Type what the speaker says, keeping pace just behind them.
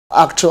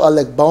Actor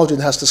Alec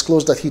Baldwin has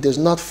disclosed that he does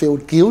not feel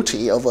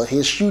guilty over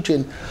his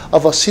shooting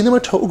of a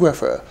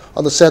cinematographer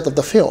on the set of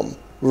the film,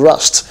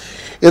 Rust.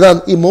 In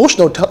an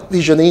emotional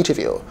television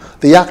interview,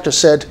 the actor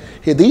said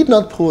he did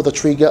not pull the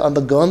trigger on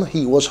the gun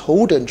he was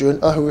holding during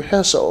a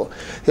rehearsal.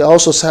 He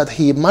also said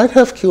he might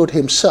have killed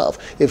himself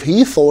if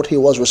he thought he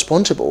was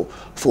responsible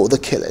for the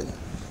killing.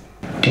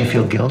 Do you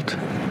feel guilt?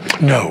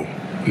 No.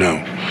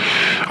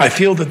 I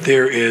feel that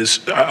there is.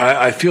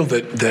 I feel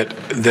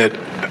that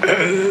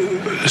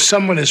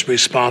someone is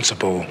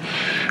responsible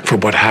for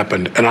what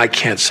happened, and I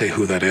can't say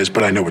who that is,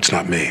 but I know it's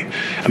not me.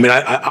 I mean,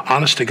 I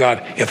honest to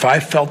God, if I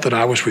felt that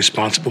I was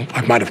responsible,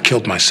 I might have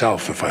killed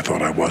myself if I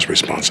thought I was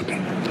responsible.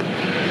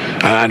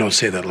 I don't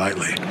say that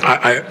lightly.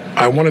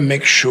 I want to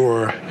make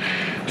sure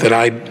that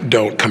I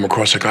don't come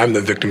across like I'm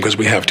the victim, because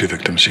we have two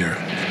victims here.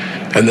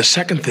 And the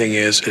second thing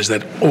is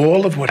that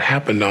all of what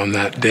happened on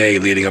that day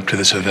leading up to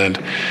this event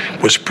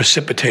was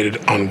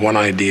precipitated on one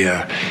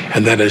idea,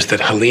 and that is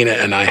that Helena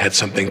and I had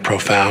something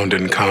profound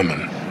in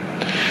common.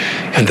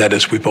 And that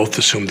is, we both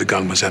assumed the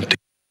gun was empty.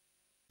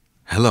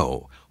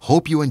 Hello,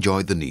 hope you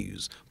enjoyed the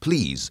news.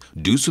 Please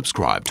do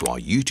subscribe to our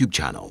YouTube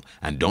channel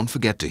and don't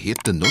forget to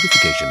hit the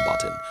notification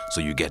button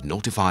so you get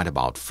notified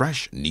about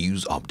fresh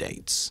news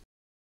updates.